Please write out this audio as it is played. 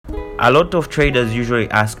A lot of traders usually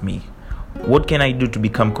ask me, what can I do to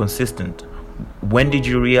become consistent? When did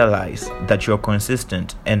you realize that you're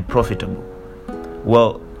consistent and profitable?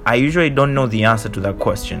 Well, I usually don't know the answer to that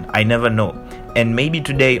question. I never know. And maybe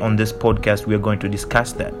today on this podcast, we are going to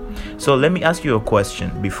discuss that. So let me ask you a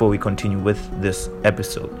question before we continue with this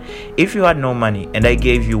episode. If you had no money and I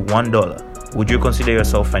gave you $1, would you consider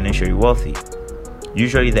yourself financially wealthy?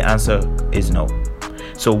 Usually the answer is no.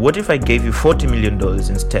 So what if I gave you $40 million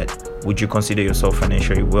instead? Would you consider yourself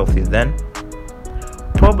financially wealthy then?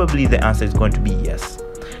 Probably the answer is going to be yes.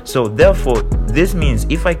 So therefore, this means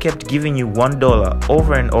if I kept giving you $1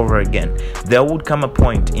 over and over again, there would come a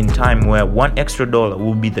point in time where one extra dollar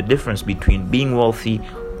will be the difference between being wealthy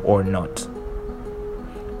or not.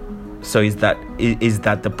 So is that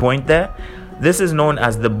the point there? This is known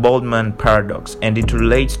as the Baldwin paradox, and it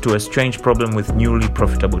relates to a strange problem with newly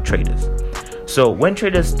profitable traders. So when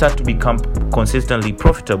traders start to become consistently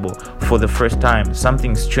profitable for the first time,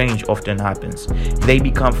 something strange often happens. They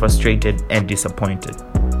become frustrated and disappointed.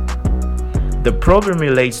 The problem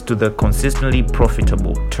relates to the consistently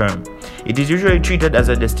profitable term. It is usually treated as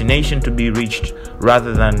a destination to be reached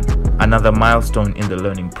rather than another milestone in the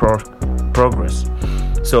learning progress.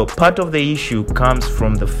 So part of the issue comes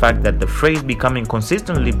from the fact that the phrase becoming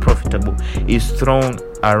consistently profitable is thrown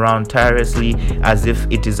around tirelessly as if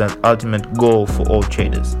it is an ultimate goal for all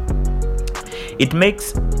traders. It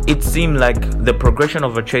makes it seem like the progression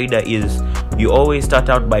of a trader is you always start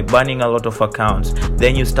out by burning a lot of accounts,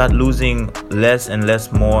 then you start losing less and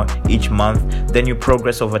less more each month, then you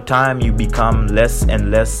progress over time, you become less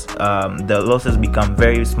and less, the losses become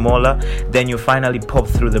very smaller, then you finally pop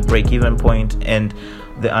through the break-even point, and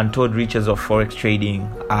the untold riches of forex trading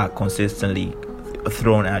are consistently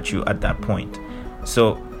thrown at you at that point.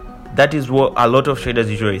 So that is what a lot of traders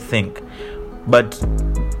usually think. But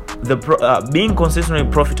being consistently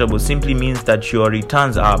profitable simply means that your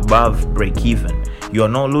returns are above break even. You are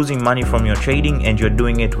not losing money from your trading, and you're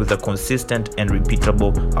doing it with a consistent and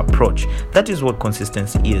repeatable approach. That is what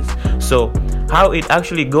consistency is. So how it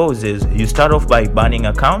actually goes is you start off by burning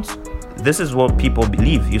accounts. This is what people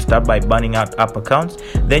believe. You start by burning out up accounts,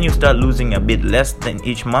 then you start losing a bit less than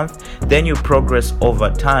each month, then you progress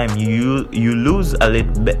over time. You lose a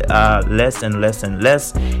little bit less and less and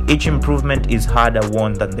less. Each improvement is harder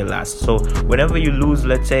won than the last. So whenever you lose,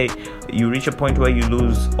 let's say you reach a point where you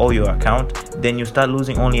lose all your account, then you start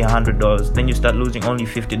losing only $100, then you start losing only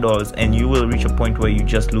 $50, and you will reach a point where you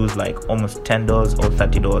just lose like almost $10 or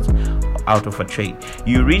 $30 out of a trade.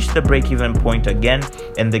 You reach the break-even point again,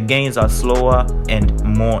 and the gains are slower and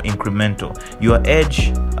more incremental. Your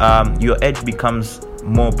edge becomes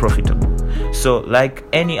more profitable. So like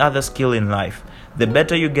any other skill in life, the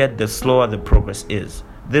better you get, the slower the progress is.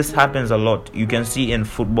 This happens a lot. You can see in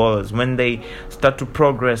footballers when they start to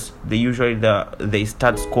progress, they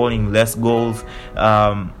start scoring less goals.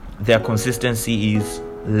 Their consistency is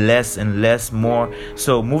less and less more.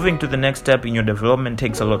 So moving to the next step in your development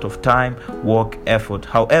takes a lot of time, work, effort.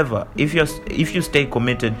 However, if you stay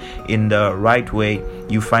committed in the right way,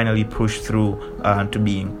 you finally push through to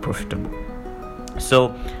being profitable.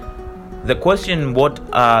 So the question what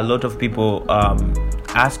a lot of people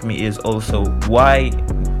ask me is also, why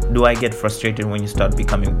do I get frustrated when you start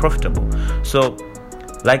becoming profitable? So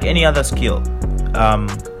like any other skill,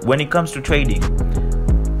 when it comes to trading,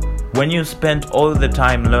 when you spend all the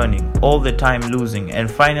time learning, all the time losing, and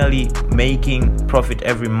finally making profit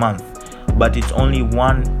every month, but it's only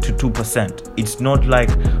 1 to 2%. It's not like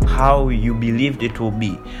how you believed it will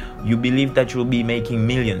be. You believe that you'll be making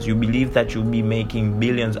millions. You believe that you'll be making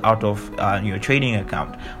billions out of your trading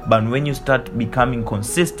account. But when you start becoming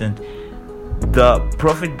consistent, the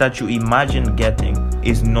profit that you imagine getting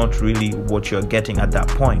is not really what you're getting at that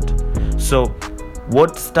point. So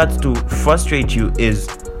what starts to frustrate you is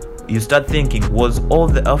you start thinking, was all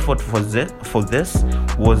the effort for this?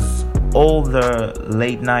 Was all the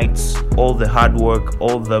late nights, all the hard work,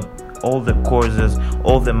 all the courses,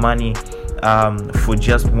 all the money for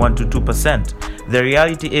just 1 to 2%? The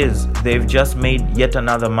reality is they've just made yet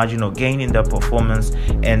another marginal gain in their performance,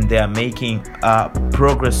 and they are making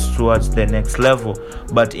progress towards the next level.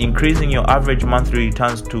 But increasing your average monthly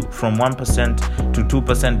returns from 1% to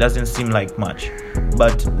 2% doesn't seem like much.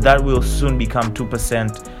 But that will soon become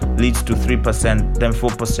 2%, leads to 3%, then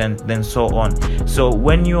 4%, then so on. So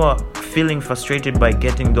when you are feeling frustrated by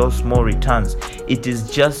getting those small returns, it is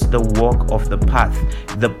just the walk of the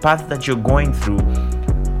path that you're going through.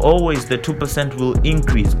 Always the 2% will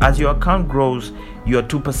increase. As your account grows, your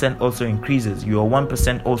 2% also increases, your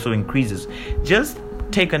 1% also increases. Just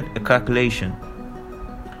take a calculation.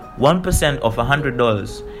 1% of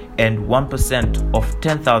 $100 and 1% of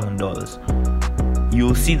 $10,000,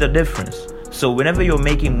 you'll see the difference. So whenever you're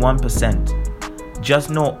making 1%,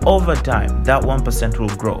 just know over time that 1%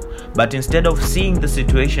 will grow. But instead of seeing the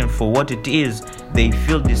situation for what it is, they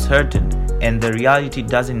feel disheartened, and the reality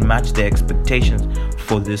doesn't match their expectations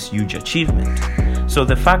for this huge achievement. So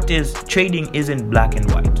the fact is, trading isn't black and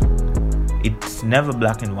white. It's never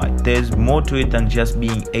black and white. There's more to it than just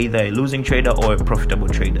being either a losing trader or a profitable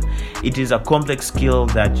trader. It is a complex skill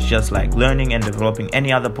that's just like learning and developing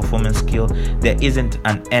any other performance skill. There isn't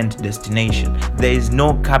an end destination. There is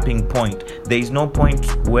no capping point. There is no point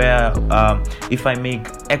where if I make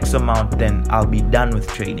X amount, then I'll be done with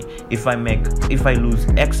trading. If I lose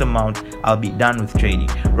X amount, I'll be done with trading.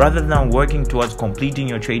 Rather than working towards completing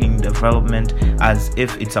your trading development as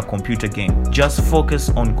if it's a computer game, just focus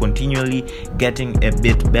on continually getting a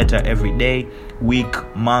bit better every day,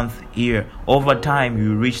 week, month, year. Over time,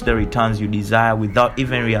 you reach the returns you desire without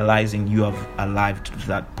even realizing you have arrived to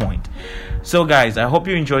that point. So guys, I hope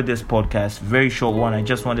you enjoyed this podcast. Very short one. I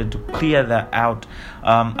just wanted to clear that out.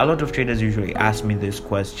 A lot of traders usually ask me this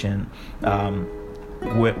question.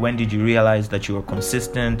 When did you realize that you were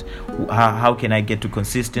consistent? How can I get to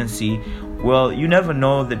consistency? Well, you never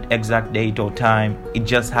know the exact date or time. It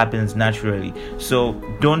just happens naturally. So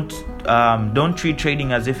don't treat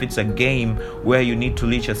trading as if it's a game where you need to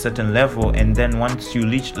reach a certain level, and then once you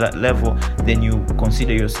reach that level, then you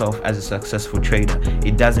consider yourself as a successful trader.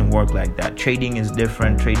 It doesn't work like that. Trading is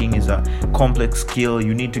different. Trading is a complex skill.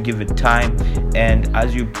 You need to give it time, and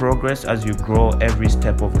as you progress, as you grow, every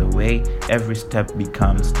step of the way, every step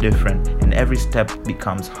becomes different, and every step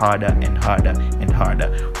becomes harder and harder and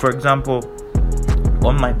harder. For example,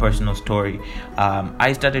 on my personal story,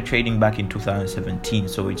 I started trading back in 2017,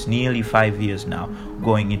 so it's nearly 5 years now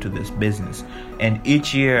going into this business, and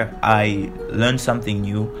each year I learned something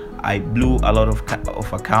new. I blew a lot of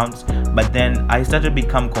accounts, but then I started to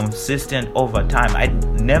become consistent over time. I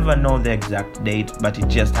never know the exact date, but it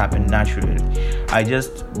just happened naturally. I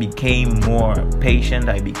just became more patient.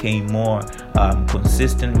 I became more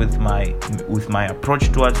consistent with my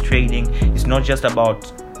approach towards trading. It's not just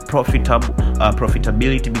about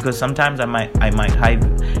profitability, because sometimes I might have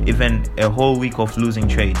even a whole week of losing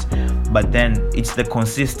trades, but then it's the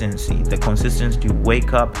consistency to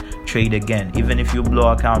wake up, trade again. Even if you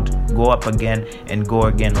blow account, go up again and go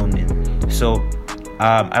again on it. So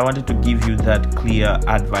I wanted to give you that clear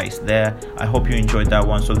advice there. I hope you enjoyed that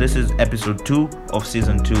one. So this is episode 2 of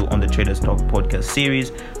season 2 on the Traders Talk podcast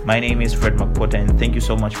series. My name is Fred McPotter, and thank you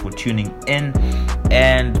so much for tuning in.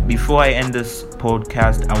 And before I end this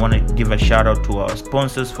podcast, I want to give a shout out to our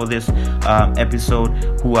sponsors for this episode,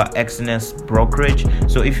 who are Exodus Brokerage.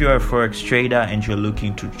 So if you're a forex trader and you're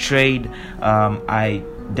looking to trade, I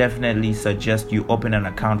definitely suggest you open an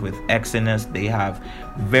account with Exodus. They have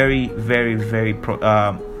very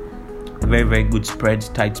good spreads,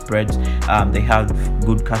 tight spreads. They have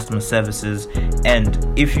good customer services, and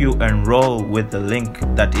if you enroll with the link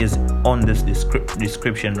that is on this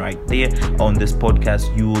description right there on this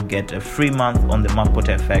podcast, you will get a free month on the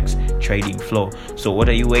McPotter FX trading flow. So what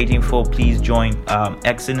are you waiting for? Please join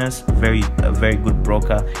Exodus, a very good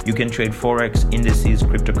broker. You can trade forex, indices,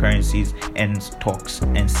 cryptocurrencies, and stocks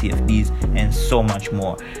and CFDs, and so much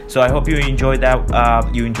more. So I hope you enjoyed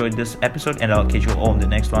that. You enjoyed this episode, and I'll catch you all in the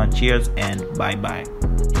next one. Cheers and bye bye.